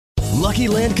Lucky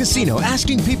Land Casino,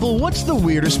 asking people, what's the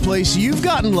weirdest place you've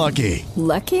gotten lucky?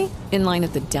 Lucky? In line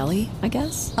at the deli, I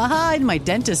guess? Aha, in my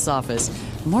dentist's office.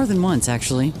 More than once,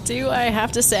 actually. Do I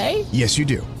have to say? Yes, you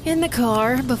do. In the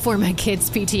car before my kids'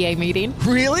 PTA meeting.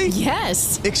 Really?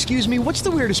 Yes. Excuse me, what's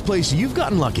the weirdest place you've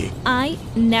gotten lucky? I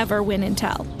never win and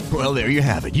tell. Well, there you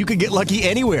have it. You can get lucky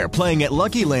anywhere, playing at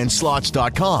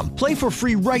LuckyLandSlots.com. Play for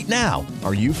free right now.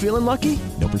 Are you feeling lucky?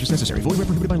 No purchase necessary. Void where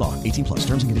prohibited by law. 18 plus.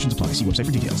 Terms and conditions apply. See website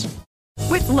for details.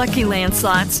 With Lucky Land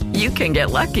Slots, you can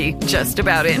get lucky just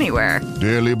about anywhere.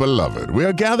 Dearly beloved, we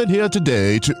are gathered here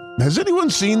today to... Has anyone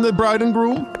seen the bride and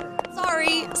groom?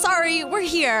 Sorry, we're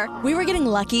here. We were getting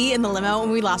lucky in the limo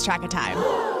and we lost track of time.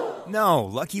 No,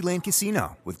 Lucky Land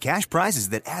Casino, with cash prizes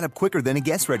that add up quicker than a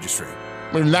guest registry.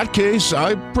 In that case,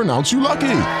 I pronounce you lucky.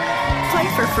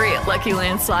 Play for free at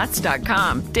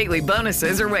LuckyLandSlots.com. Daily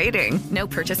bonuses are waiting. No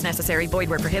purchase necessary. Void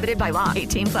where prohibited by law.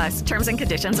 18 plus. Terms and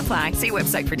conditions apply. See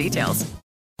website for details.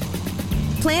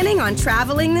 Planning on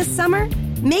traveling this summer?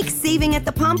 Make saving at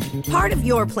the pump part of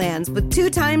your plans with 2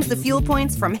 times the fuel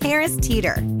points from Harris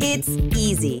Teeter. It's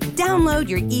easy. Download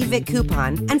your eVic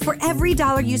coupon, and for every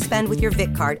 $1 you spend with your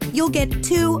Vic card, you'll get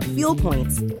 2 fuel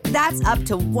points. That's up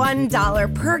to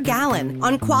 $1 per gallon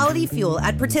on quality fuel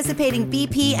at participating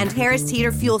BP and Harris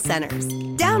Teeter fuel centers.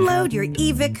 Download your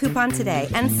eVic coupon today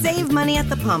and save money at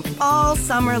the pump all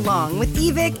summer long with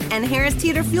eVic and Harris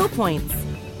Teeter fuel points.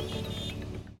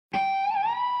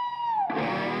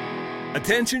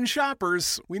 Attention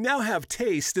shoppers, we now have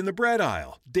taste in the bread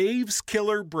aisle. Dave's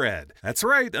Killer Bread. That's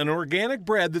right, an organic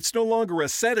bread that's no longer a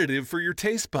sedative for your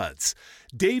taste buds.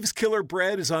 Dave's Killer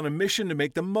Bread is on a mission to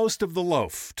make the most of the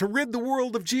loaf, to rid the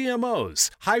world of GMOs,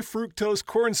 high fructose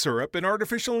corn syrup, and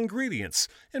artificial ingredients,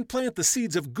 and plant the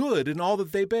seeds of good in all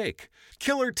that they bake.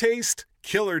 Killer taste,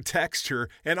 killer texture,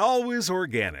 and always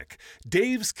organic.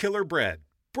 Dave's Killer Bread.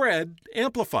 Bread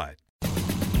amplified.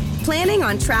 Planning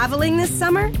on traveling this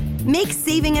summer? Make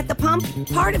saving at the pump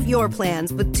part of your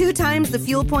plans with 2 times the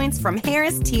fuel points from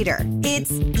Harris Teeter.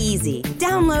 It's easy.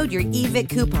 Download your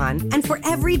eVic coupon, and for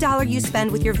every $1 you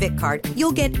spend with your Vic card,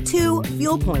 you'll get 2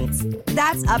 fuel points.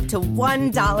 That's up to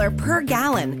 $1 per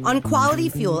gallon on quality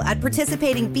fuel at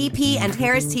participating BP and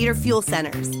Harris Teeter fuel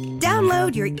centers.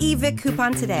 Download your eVic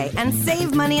coupon today and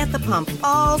save money at the pump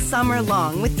all summer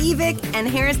long with eVic and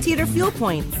Harris Teeter fuel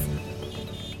points.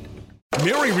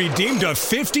 Mary redeemed a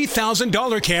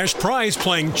 $50,000 cash prize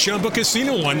playing Chumba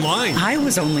Casino online. I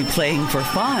was only playing for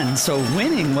fun, so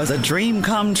winning was a dream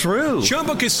come true.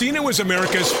 Chumba Casino is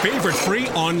America's favorite free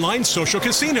online social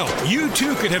casino. You,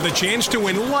 too, could have the chance to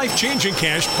win life-changing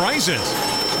cash prizes.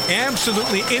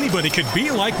 Absolutely anybody could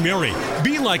be like Mary.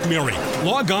 Be like Mary.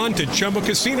 Log on to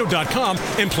ChumbaCasino.com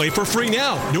and play for free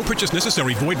now. No purchase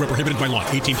necessary. Void where prohibited by law.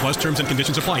 18 plus terms and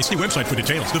conditions apply. See website for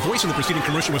details. The voice in the preceding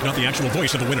commercial was not the actual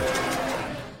voice of the winner.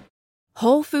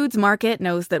 Whole Foods Market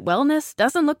knows that wellness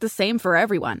doesn't look the same for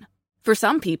everyone. For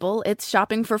some people, it's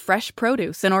shopping for fresh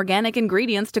produce and organic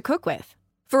ingredients to cook with.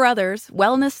 For others,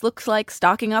 wellness looks like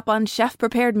stocking up on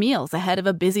chef-prepared meals ahead of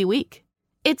a busy week.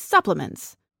 It's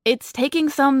supplements. It's taking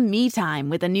some me time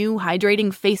with a new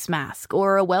hydrating face mask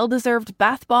or a well-deserved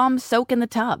bath bomb soak in the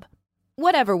tub.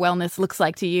 Whatever wellness looks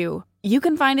like to you, you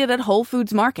can find it at Whole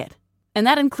Foods Market. And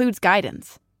that includes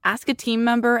guidance. Ask a team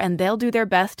member and they'll do their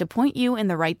best to point you in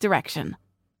the right direction.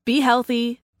 Be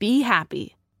healthy, be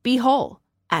happy, be whole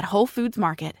at Whole Foods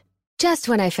Market. Just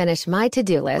when I finish my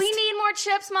to-do list. We need more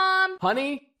chips, Mom.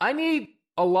 Honey, I need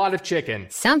a lot of chicken.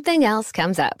 Something else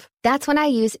comes up. That's when I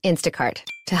use Instacart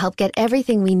to help get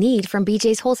everything we need from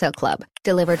BJ's Wholesale Club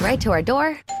delivered right to our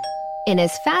door in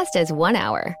as fast as 1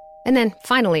 hour. And then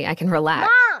finally I can relax.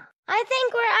 Mom, I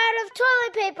think we're out of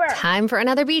toilet paper. Time for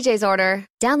another BJ's order.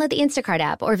 Download the Instacart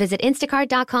app or visit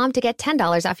instacart.com to get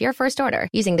 $10 off your first order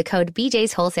using the code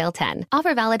BJ's Wholesale 10.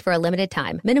 Offer valid for a limited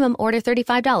time. Minimum order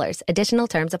 $35. Additional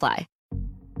terms apply.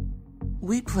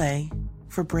 We play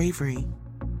for bravery.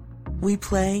 We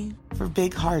play for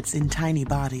big hearts in tiny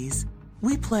bodies.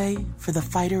 We play for the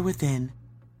fighter within.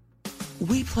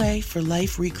 We play for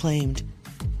life reclaimed,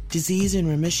 disease in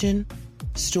remission,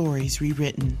 stories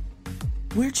rewritten.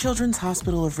 We're Children's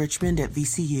Hospital of Richmond at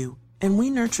VCU, and we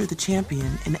nurture the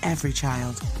champion in every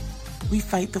child. We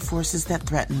fight the forces that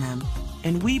threaten them,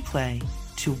 and we play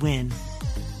to win.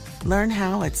 Learn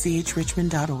how at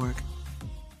chrichmond.org.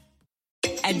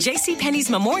 At JCPenney's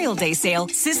Memorial Day sale,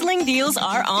 sizzling deals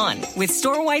are on, with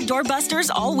store-wide doorbusters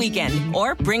all weekend.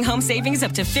 Or bring home savings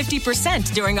up to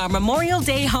 50% during our Memorial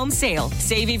Day home sale.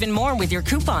 Save even more with your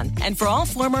coupon. And for all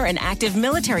former and active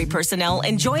military personnel,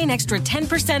 enjoy an extra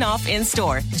 10% off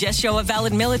in-store. Just show a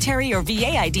valid military or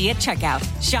VA ID at checkout.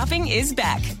 Shopping is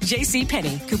back.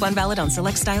 JCPenney. Coupon valid on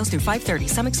select styles through 5/30.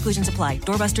 Some exclusions apply.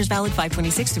 Doorbusters valid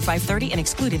 5/26 through 5/30 and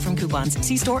excluded from coupons.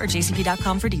 See store or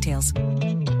jcp.com for details.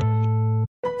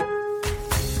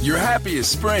 Your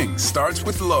happiest spring starts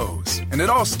with Lowe's, and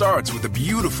it all starts with a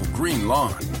beautiful green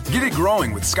lawn. Get it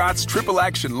growing with Scott's Triple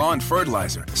Action Lawn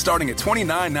Fertilizer, starting at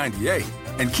 $29.98.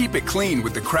 And keep it clean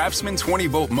with the Craftsman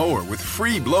 20-volt mower with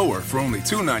free blower for only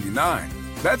 $2.99.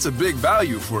 That's a big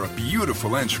value for a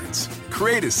beautiful entrance.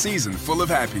 Create a season full of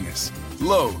happiness.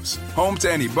 Lowe's, home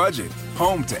to any budget,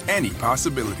 home to any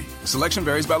possibility. Selection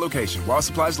varies by location. While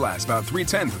supplies last, about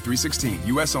 310 to 316.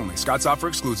 U.S. only. Scott's offer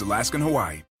excludes Alaska and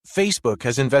Hawaii. Facebook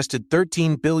has invested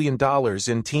 $13 billion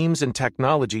in teams and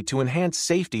technology to enhance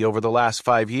safety over the last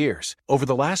 5 years. Over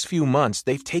the last few months,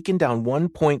 they've taken down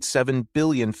 1.7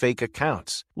 billion fake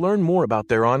accounts. Learn more about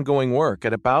their ongoing work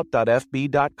at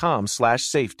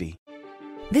about.fb.com/safety.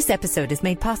 This episode is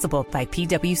made possible by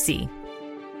PwC.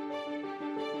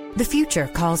 The future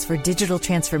calls for digital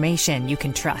transformation you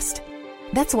can trust.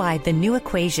 That's why The New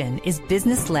Equation is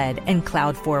business-led and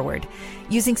cloud-forward,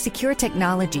 using secure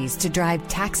technologies to drive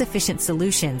tax-efficient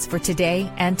solutions for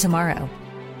today and tomorrow.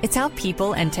 It's how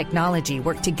people and technology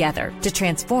work together to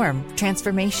transform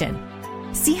transformation.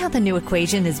 See how The New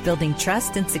Equation is building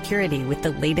trust and security with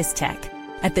the latest tech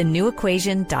at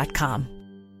thenewequation.com.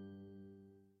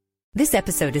 This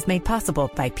episode is made possible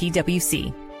by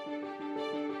PwC.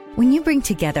 When you bring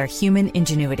together human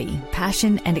ingenuity,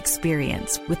 passion, and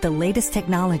experience with the latest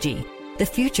technology, the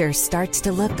future starts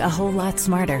to look a whole lot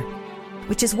smarter.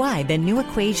 Which is why The New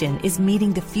Equation is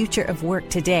meeting the future of work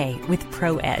today with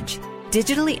ProEdge.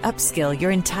 Digitally upskill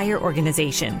your entire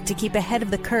organization to keep ahead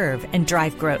of the curve and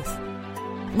drive growth.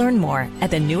 Learn more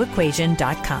at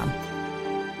thenewequation.com.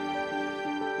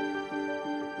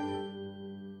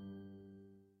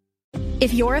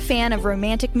 If you're a fan of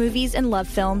romantic movies and love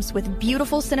films with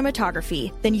beautiful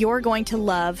cinematography, then you're going to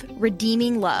love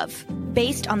Redeeming Love.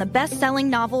 Based on the best-selling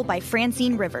novel by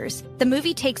Francine Rivers, the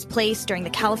movie takes place during the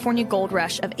California gold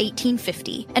rush of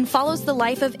 1850 and follows the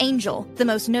life of Angel, the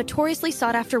most notoriously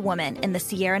sought-after woman in the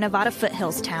Sierra Nevada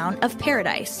foothills town of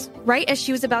Paradise. Right as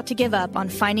she was about to give up on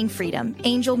finding freedom,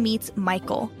 Angel meets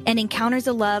Michael and encounters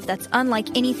a love that's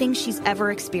unlike anything she's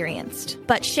ever experienced.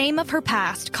 But shame of her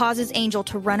past causes Angel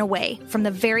to run away from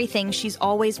the very thing she's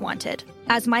always wanted.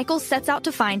 As Michael sets out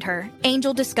to find her,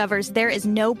 Angel discovers there is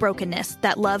no brokenness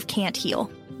that love can't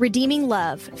heal. Redeeming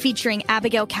Love, featuring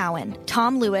Abigail Cowan,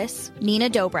 Tom Lewis, Nina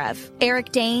Dobrev,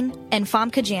 Eric Dane, and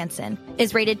Famke Janssen,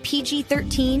 is rated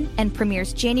PG-13 and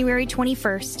premieres January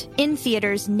 21st in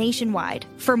theaters nationwide.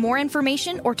 For more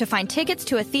information or to find tickets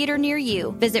to a theater near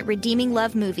you, visit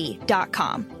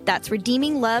redeeminglovemovie.com. That's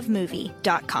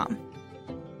redeeminglovemovie.com.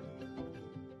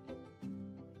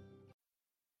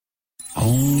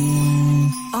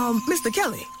 Mr.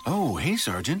 Kelly. Oh, hey,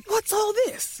 Sergeant. What's all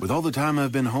this? With all the time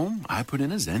I've been home, I put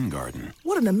in a Zen garden.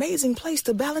 What an amazing place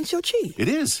to balance your chi. It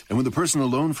is. And with a personal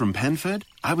loan from PenFed,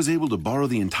 I was able to borrow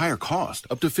the entire cost,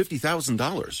 up to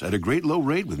 $50,000, at a great low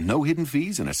rate with no hidden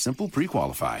fees and a simple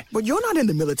pre-qualify. But you're not in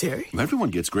the military. Everyone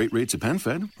gets great rates at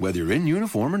PenFed, whether you're in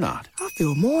uniform or not. I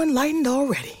feel more enlightened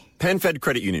already. PenFed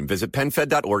Credit Union. Visit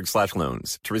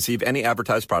PenFed.org/loans. To receive any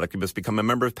advertised product, you must become a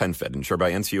member of PenFed, insured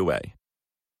by NCUA.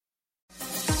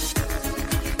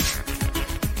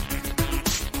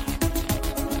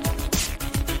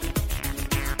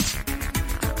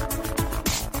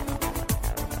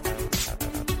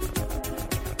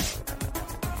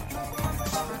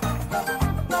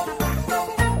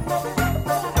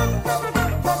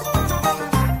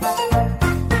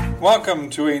 Welcome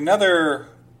to another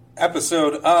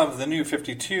episode of The New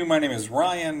 52. My name is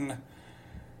Ryan,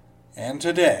 and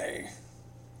today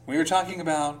we are talking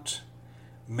about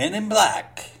Men in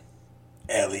Black,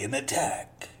 Alien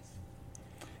Attack.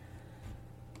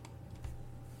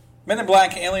 Men in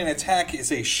Black, Alien Attack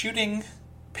is a shooting,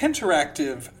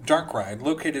 penteractive dark ride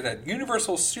located at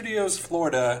Universal Studios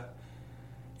Florida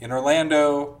in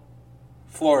Orlando,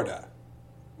 Florida,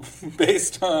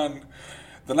 based on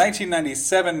the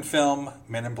 1997 film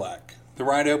Men in Black. The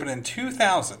ride opened in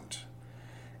 2000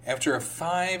 after a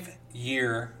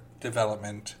 5-year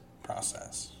development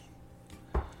process.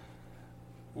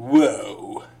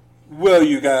 Whoa,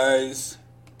 you guys.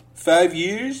 5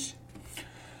 years?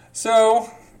 So,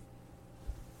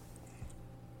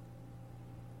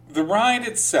 the ride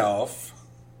itself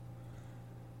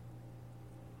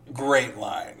Great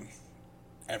line,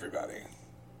 everybody.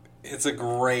 It's a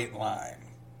great line.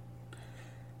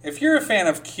 If you're a fan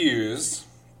of queues,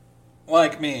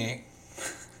 like me,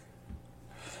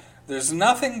 there's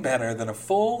nothing better than a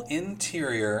full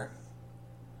interior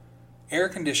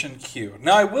air-conditioned queue.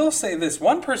 Now, I will say this.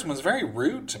 One person was very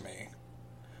rude to me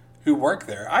who worked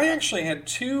there. I actually had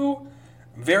 2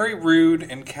 very rude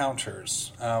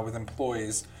encounters with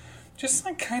employees. Just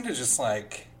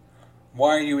like,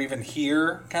 why are you even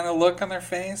here kind of look on their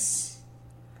face.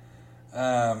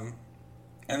 And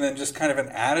then just kind of an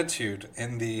attitude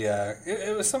in the...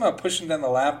 it was somehow pushing down the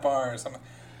lap bar or something.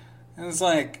 It was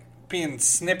like being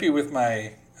snippy with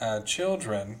my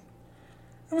children.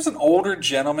 It was an older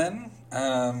gentleman.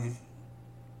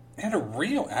 Had a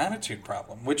real attitude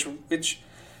problem, which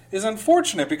is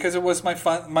unfortunate because it was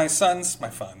my son's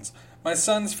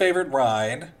favorite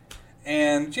ride,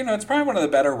 and it's probably one of the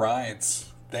better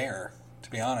rides there,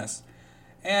 to be honest.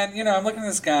 And I'm looking at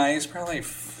this guy; he's probably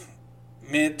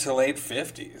mid to late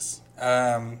 50s,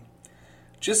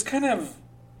 just kind of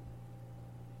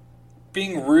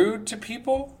being rude to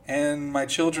people, and my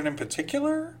children in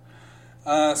particular.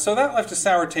 So that left a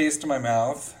sour taste in my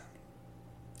mouth.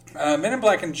 Men in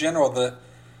Black in general, the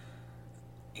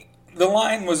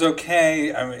line was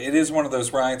okay. I mean, it is one of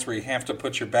those rides where you have to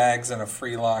put your bags in a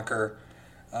free locker,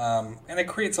 and it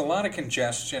creates a lot of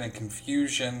congestion and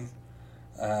confusion.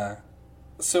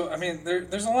 So, I mean,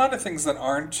 there's a lot of things that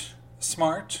aren't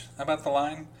smart about the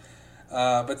line,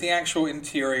 but the actual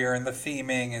interior and the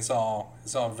theming is all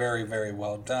very, very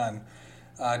well done.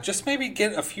 Just maybe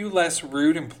get a few less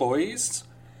rude employees.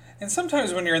 And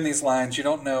sometimes when you're in these lines, you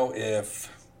don't know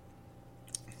if,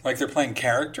 like, they're playing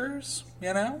characters,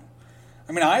 I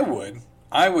mean,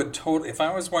 I would totally, if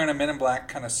I was wearing a Men in Black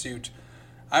kind of suit,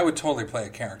 I would totally play a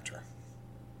character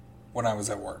when I was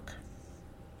at work.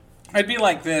 I'd be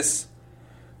like this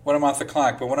when I'm off the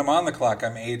clock, but when I'm on the clock,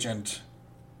 I'm Agent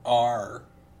R.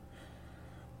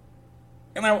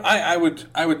 And I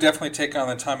would definitely take on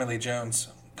the Tommy Lee Jones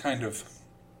kind of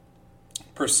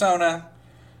persona.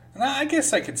 And I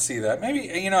guess I could see that.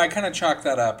 Maybe, I kind of chalked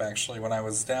that up, actually, when I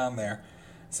was down there.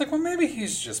 It's like, well, maybe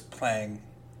he's just playing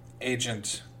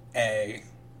Agent A.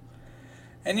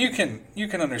 And you can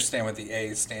understand what the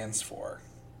A stands for,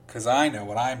 because I know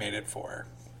what I made it for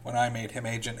when I made him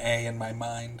Agent A in my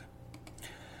mind.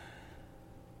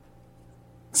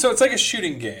 So it's like a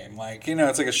shooting game. Like,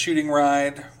 it's like a shooting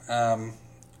ride,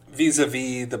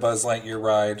 vis-a-vis the Buzz Lightyear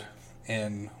ride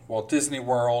in Walt Disney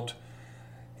World.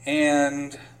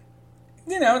 And...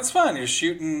 it's fun. You're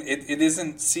shooting. It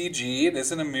isn't CG. It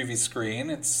isn't a movie screen.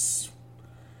 It's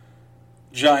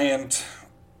giant,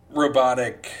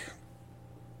 robotic,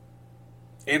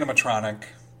 animatronic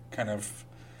kind of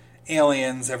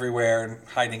aliens everywhere and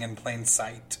hiding in plain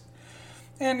sight.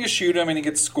 And you shoot them and you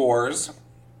get scores.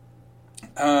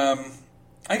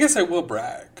 I guess I will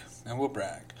brag.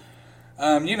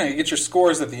 You get your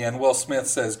scores at the end. Will Smith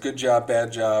says, "Good job,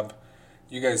 bad job.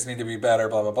 You guys need to be better,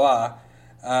 blah, blah, blah."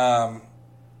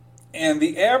 And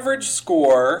the average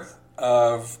score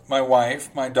of my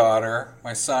wife, my daughter,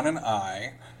 my son, and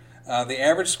I, the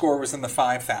average score was in the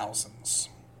 5,000s.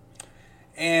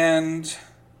 And,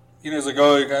 it's like,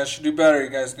 oh, you guys should do better. You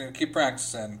guys need to keep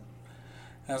practicing. And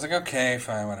I was like, okay,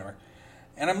 fine, whatever.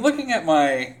 And I'm looking at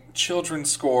my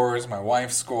children's scores, my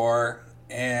wife's score,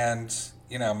 and,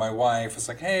 my wife was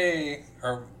like, hey,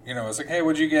 or, I was like, hey,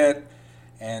 what'd you get?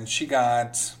 And she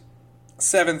got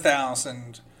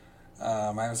 7,000.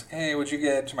 I was like, hey, what'd you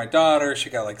get? To my daughter,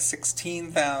 she got like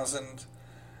 16,000.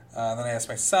 Then I asked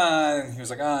my son, and he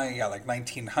was like, oh, you got like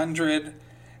 1,900. And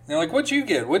they're like, what'd you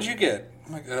get? I'm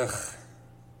like, ugh.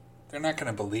 They're not going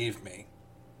to believe me.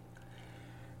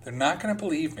 So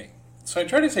I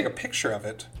tried to take a picture of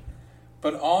it,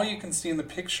 but all you can see in the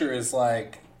picture is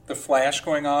like the flash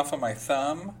going off on my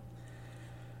thumb,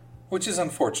 which is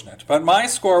unfortunate. But my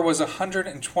score was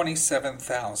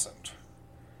 127,000.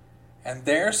 And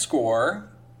their score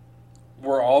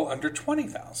were all under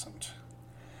 20,000.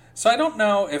 So I don't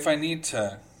know if I need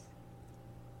to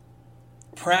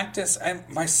practice. And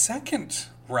my second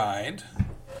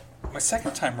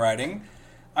time riding,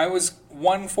 I was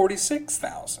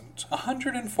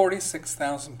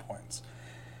 146,000 points.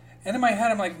 And in my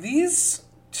head, I'm like, these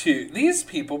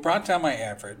people brought down my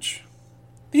average.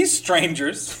 These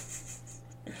strangers,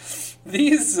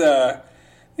 these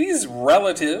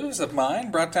relatives of mine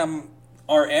brought down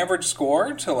our average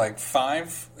score to like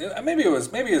 5. Maybe it was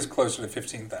closer to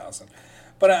 15,000.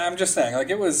 But I'm just saying, like,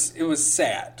 it was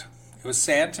sad. It was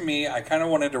sad to me. I kind of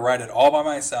wanted to ride it all by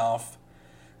myself,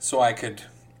 so I could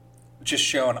just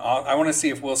show I want to see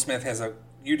if Will Smith has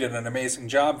you did an amazing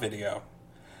job video.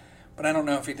 But But I don't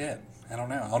know if he did. I don't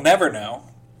know. I'll never know.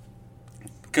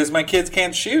 Because my kids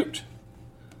can't shoot.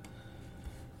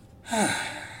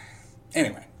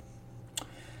 Anyway.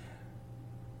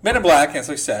 Men in Black, as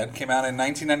I said, came out in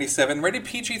 1997. Rated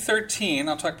PG-13.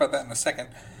 I'll talk about that in a second.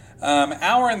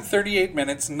 Hour and 38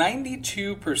 minutes.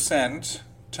 92%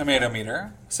 tomato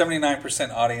meter.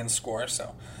 79% audience score.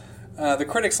 So the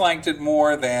critics liked it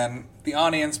more than the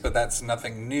audience, but that's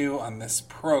nothing new on this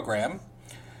program.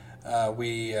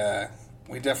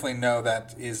 We definitely know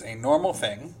that is a normal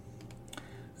thing.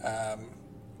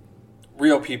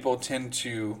 Real people tend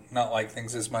to not like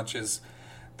things as much as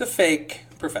the fake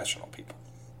professional people,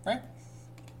 right?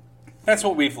 That's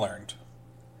what we've learned.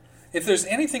 If there's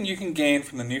anything you can gain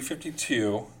from the New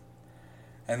 52,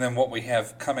 and then what we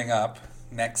have coming up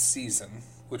next season,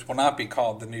 which will not be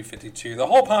called the New 52, the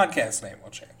whole podcast name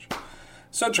will change.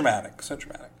 So dramatic, so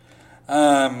dramatic.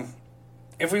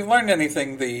 If we've learned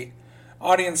anything, the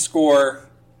audience score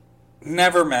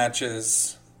never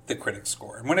matches the critic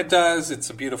score. And when it does, it's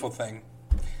a beautiful thing.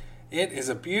 It is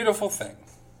a beautiful thing.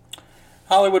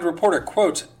 Hollywood Reporter,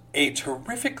 quote, "A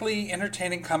terrifically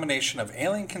entertaining combination of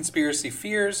alien conspiracy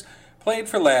fears, played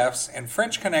for laughs, and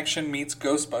French Connection meets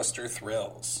Ghostbuster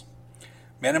thrills.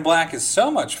 Men in Black is so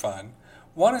much fun,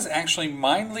 one is actually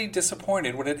mildly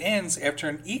disappointed when it ends after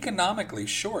an economically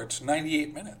short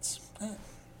 98 minutes.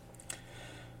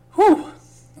 Whew,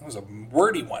 that was a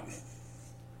wordy one.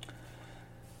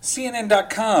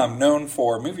 CNN.com, known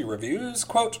for movie reviews,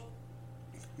 quote,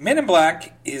 "Men in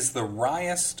Black is the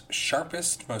wryest,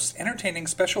 sharpest, most entertaining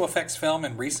special effects film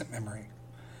in recent memory.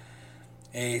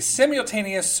 A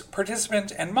simultaneous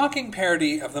participant and mocking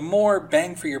parody of the more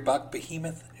bang-for-your-buck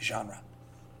behemoth genre."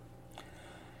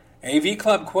 AV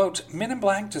Club, quote, "Men in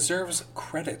Black deserves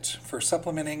credit for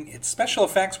supplementing its special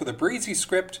effects with a breezy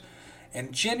script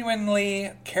and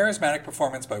genuinely charismatic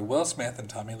performance by Will Smith and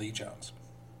Tommy Lee Jones."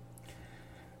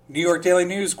 New York Daily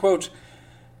News, quote,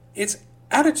 "Its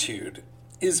attitude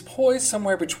is poised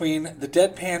somewhere between the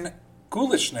deadpan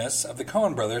ghoulishness of the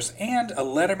Coen brothers and a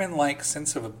Letterman-like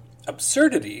sense of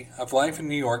absurdity of life in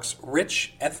New York's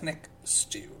rich ethnic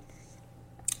stew."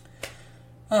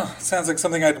 Oh, sounds like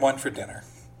something I'd want for dinner.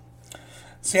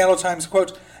 Seattle Times,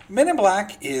 quote, "Men in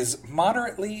Black is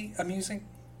moderately amusing,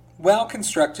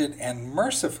 well-constructed, and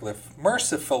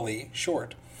mercifully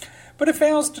short, but it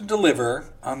fails to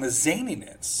deliver on the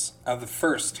zaniness of the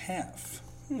first half."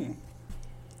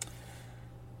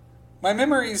 My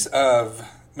memories of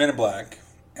Men in Black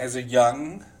as a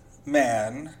young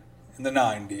man in the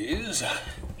 90s,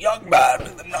 young man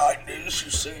in the 90s,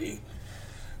 you see,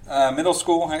 middle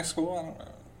school, high school, I don't know.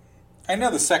 I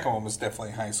know the second one was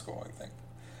definitely high school, I think.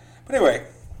 But anyway,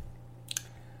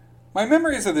 my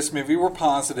memories of this movie were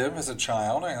positive as a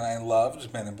child, and I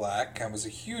loved Men in Black. I was a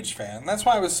huge fan. That's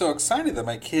why I was so excited that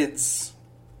my kids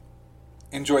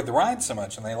enjoyed the ride so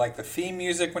much, and they like the theme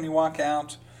music when you walk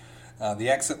out. The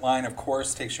exit line, of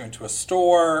course, takes you into a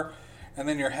store, and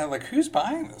then you're like, who's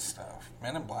buying this stuff?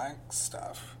 Men in Black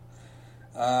stuff.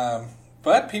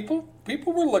 But people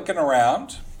were looking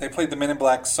around. They played the Men in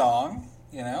Black song,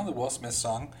 the Will Smith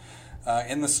song,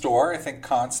 in the store, I think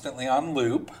constantly on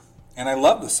loop. And I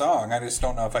love the song. I just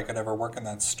don't know if I could ever work in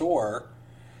that store,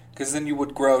 because then you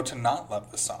would grow to not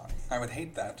love the song. I would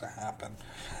hate that to happen.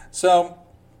 So,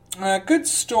 good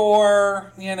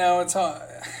store, it's all...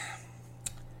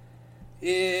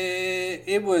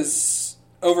 It was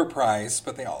overpriced,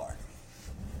 but they all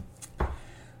are.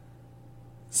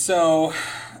 So,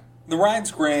 the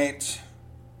ride's great,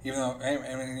 even though,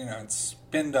 it's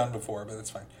been done before, but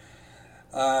it's fine.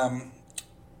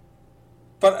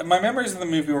 But my memories of the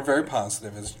movie were very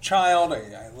positive. As a child,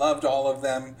 I loved all of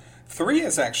them. 3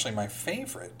 is actually my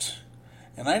favorite.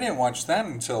 And I didn't watch that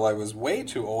until I was way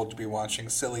too old to be watching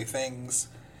silly things.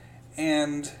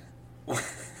 And,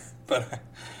 but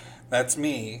that's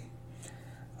me.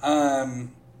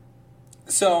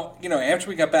 So, after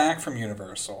we got back from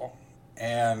Universal,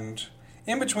 and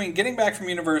in between getting back from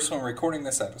Universal and recording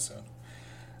this episode,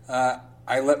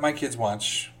 I let my kids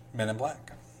watch Men in Black.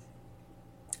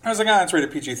 I was like, it's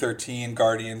rated PG-13.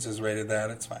 Guardians is rated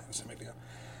that. It's fine. It's no big deal.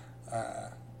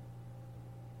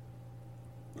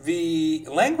 The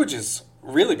language is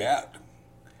really bad.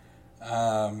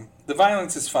 The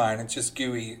violence is fine. It's just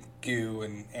goo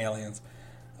and aliens.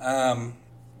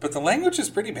 But the language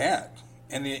is pretty bad.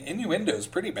 And the innuendo is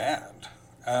pretty bad.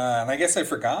 And I guess I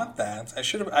forgot that. I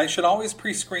should always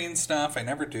pre-screen stuff. I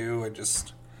never do. I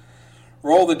just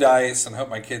roll the dice and hope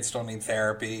my kids don't need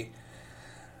therapy.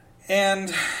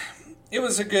 And it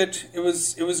was good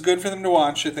for them to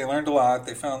watch it. They learned a lot.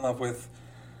 They fell in love with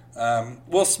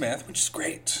Will Smith, which is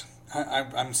great.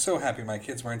 I'm so happy my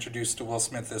kids were introduced to Will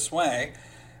Smith this way.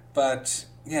 But,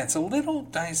 yeah, it's a little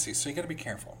dicey, so you got to be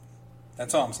careful.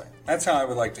 That's all I'm saying. That's how I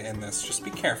would like to end this. Just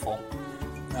be careful.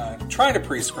 Try to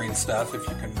pre-screen stuff if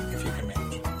you can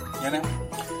manage. You know?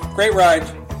 Great ride.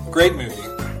 Great movie.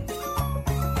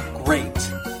 Great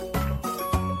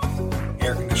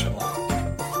air-conditioned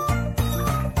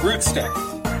line. Root stick.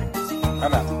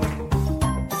 I'm out.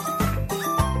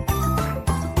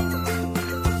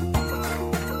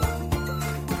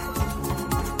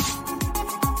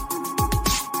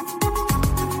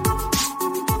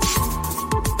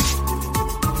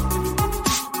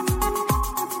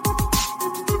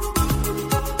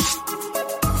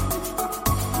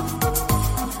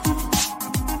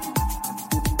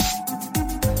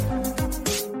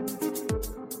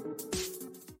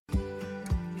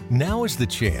 Now is the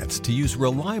chance to use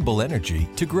reliable energy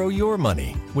to grow your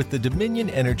money with the Dominion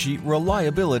Energy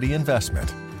Reliability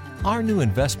Investment. Our new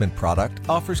investment product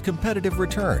offers competitive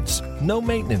returns, no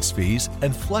maintenance fees,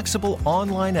 and flexible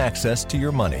online access to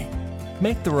your money.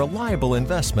 Make the reliable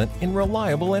investment in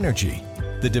reliable energy.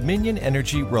 The Dominion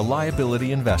Energy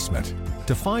Reliability Investment.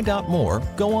 To find out more,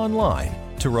 go online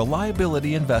to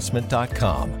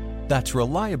reliabilityinvestment.com. That's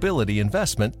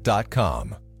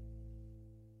reliabilityinvestment.com.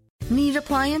 Need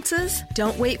appliances?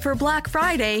 Don't wait for Black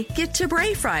Friday. Get to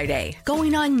Bray Friday,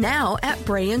 going on now at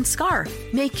Bray & Scarf.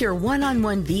 Make your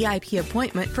one-on-one VIP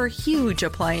appointment for huge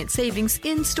appliance savings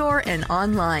in-store and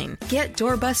online. Get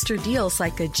doorbuster deals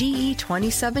like a GE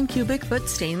 27 cubic foot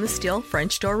stainless steel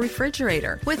French door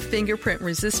refrigerator with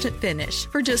fingerprint-resistant finish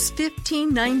for just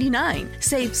 $15.99.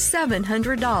 Save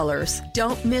 $700.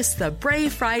 Don't miss the Bray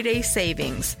Friday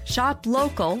savings. Shop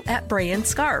local at Bray &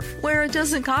 Scarf, where it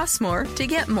doesn't cost more to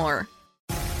get more.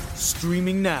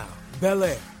 Streaming now,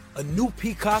 Bel-Air, a new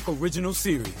Peacock original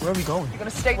series. Where are we going? You're going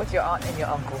to stay with your aunt and your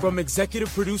uncle. From executive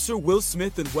producer Will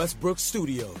Smith and Westbrook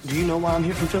Studios. Do you know why I'm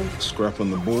here from Philly? Scrapping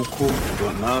the bull court,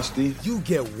 got nasty. You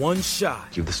get one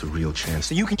shot. Give this a real chance.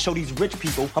 So you can show these rich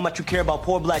people how much you care about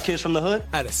poor black kids from the hood.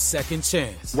 At a second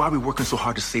chance. Why are we working so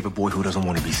hard to save a boy who doesn't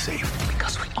want to be saved?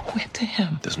 Because we owe it to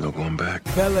him. There's no going back.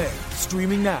 Bel-Air,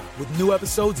 streaming now with new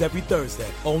episodes every Thursday,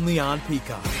 only on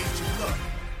Peacock.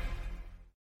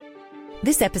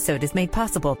 This episode is made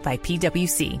possible by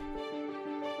PwC.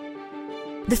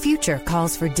 The future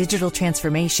calls for digital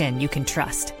transformation you can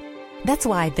trust. That's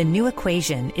why the new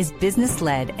equation is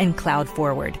business-led and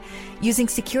cloud-forward, using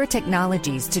secure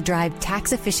technologies to drive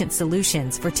tax-efficient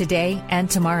solutions for today and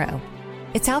tomorrow.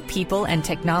 It's how people and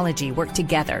technology work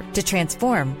together to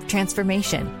transform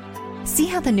transformation. See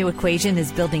how the new equation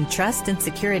is building trust and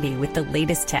security with the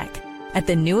latest tech at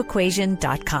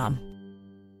thenewequation.com.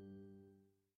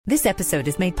 This episode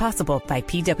is made possible by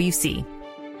PwC.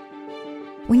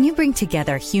 When you bring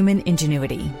together human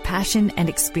ingenuity, passion, and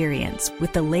experience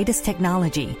with the latest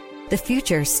technology, the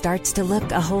future starts to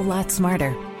look a whole lot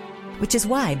smarter. Which is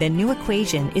why the new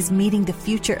equation is meeting the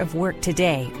future of work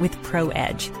today with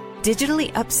ProEdge.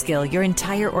 Digitally upskill your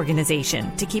entire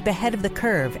organization to keep ahead of the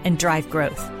curve and drive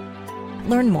growth.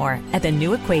 Learn more at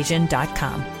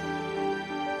thenewequation.com.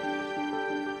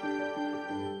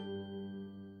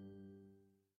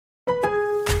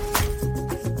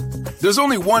 There's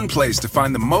only one place to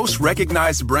find the most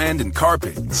recognized brand in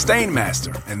carpet,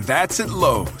 Stainmaster, and that's at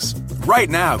Lowe's. Right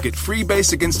now, get free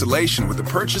basic installation with the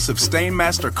purchase of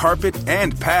Stainmaster carpet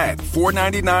and pad,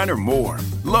 $4.99 or more.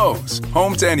 Lowe's,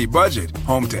 home to any budget,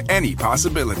 home to any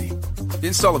possibility.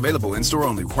 Install available in-store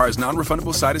only. Requires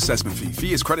non-refundable site assessment fee.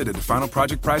 Fee is credited to final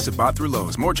project price if bought through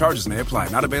Lowe's. More charges may apply.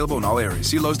 Not available in all areas.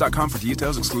 See Lowe's.com for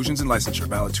details, exclusions, and licensure.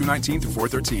 Valid 2/19 through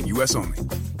 4/13. U.S. only.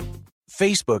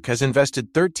 Facebook has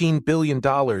invested $13 billion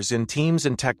in teams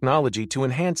and technology to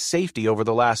enhance safety over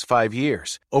the last 5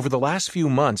 years. Over the last few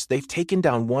months, they've taken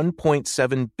down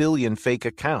 1.7 billion fake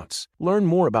accounts. Learn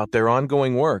more about their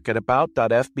ongoing work at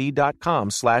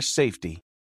about.fb.com/safety.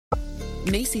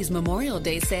 Macy's Memorial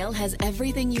Day sale has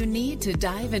everything you need to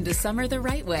dive into summer the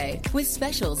right way, with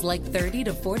specials like 30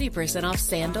 to 40% off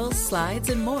sandals, slides,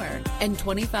 and more, and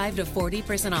 25 to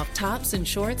 40% off tops and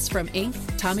shorts from Inc.,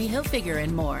 Tommy Hilfiger,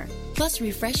 and more. Plus,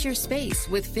 refresh your space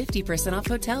with 50% off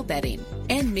hotel bedding.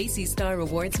 And Macy's Star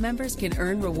Rewards members can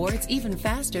earn rewards even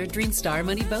faster during Star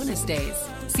Money bonus days.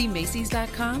 See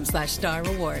Macys.com/Star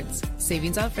Rewards.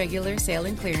 Savings off regular sale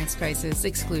and clearance prices.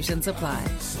 Exclusions apply.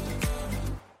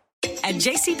 At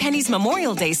JCPenney's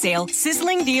Memorial Day sale,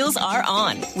 sizzling deals are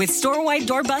on with store-wide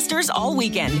doorbusters all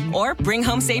weekend. Or bring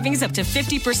home savings up to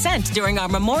 50% during our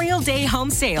Memorial Day home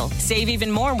sale. Save even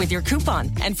more with your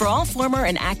coupon. And for all former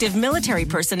and active military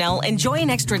personnel, enjoy an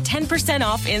extra 10%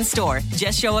 off in-store.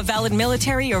 Just show a valid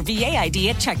military or VA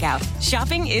ID at checkout.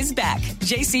 Shopping is back.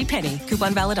 JCPenney.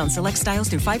 Coupon valid on select styles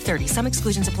through 5/30. Some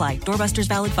exclusions apply. Doorbusters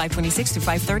valid 5/26 through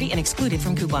 5/30 and excluded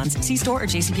from coupons. See store or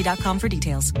jcp.com for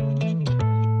details.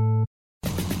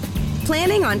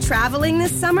 Planning on traveling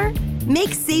this summer?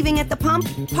 Make saving at the pump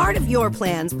part of your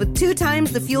plans with 2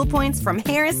 times the fuel points from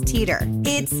Harris Teeter.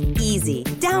 It's easy.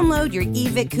 Download your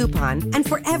eVic coupon, and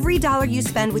for every $1 you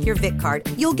spend with your Vic card,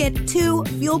 you'll get 2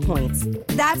 fuel points.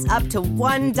 That's up to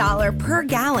 $1 per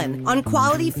gallon on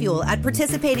quality fuel at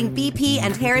participating BP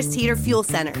and Harris Teeter fuel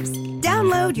centers.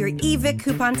 Download your eVic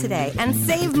coupon today and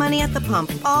save money at the pump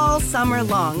all summer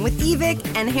long with eVic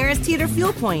and Harris Teeter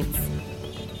fuel points.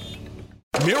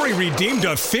 Mary redeemed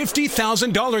a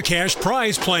 $50,000 cash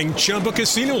prize playing Chumba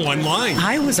Casino online.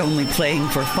 I was only playing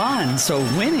for fun, so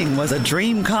winning was a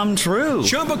dream come true.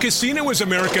 Chumba Casino is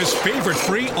America's favorite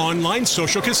free online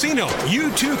social casino. You,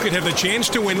 too, could have the chance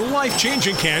to win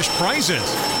life-changing cash prizes.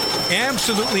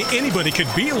 Absolutely anybody could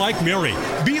be like Mary.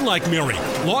 Be like Mary.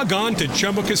 Log on to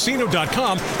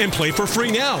ChumbaCasino.com and play for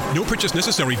free now. No purchase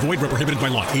necessary. Void where prohibited by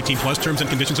law. 18 plus terms and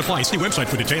conditions apply. See website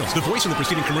for details. The voice in the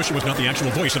preceding commercial was not the actual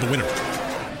voice of the winner.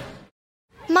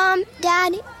 Mom,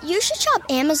 Dad, you should shop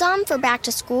Amazon for back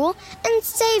to school and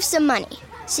save some money.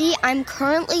 See, I'm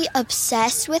currently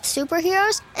obsessed with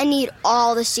superheroes and need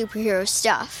all the superhero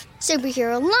stuff.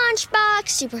 Superhero lunchbox,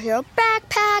 superhero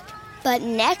backpack. But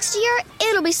next year,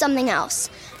 it'll be something else.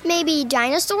 Maybe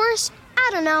dinosaurs? I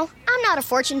don't know. I'm not a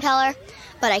fortune teller.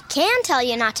 But I can tell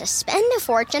you not to spend a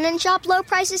fortune and shop low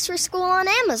prices for school on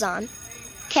Amazon.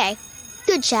 Okay,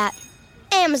 good chat.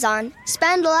 Amazon.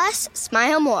 Spend less,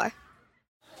 smile more.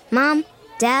 Mom,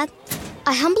 Dad,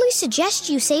 I humbly suggest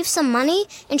you save some money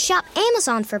and shop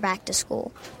Amazon for back to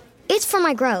school. It's for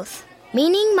my growth,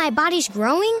 meaning my body's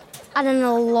growing at an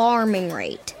alarming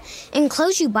rate. And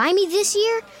clothes you buy me this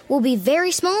year will be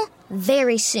very small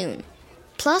very soon.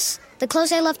 Plus, the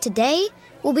clothes I love today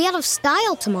will be out of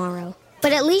style tomorrow.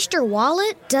 But at least your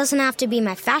wallet doesn't have to be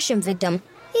my fashion victim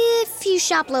if you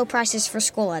shop low prices for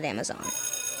school at Amazon.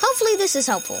 Hopefully this is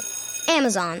helpful.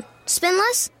 Amazon. Spend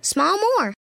less, smile more.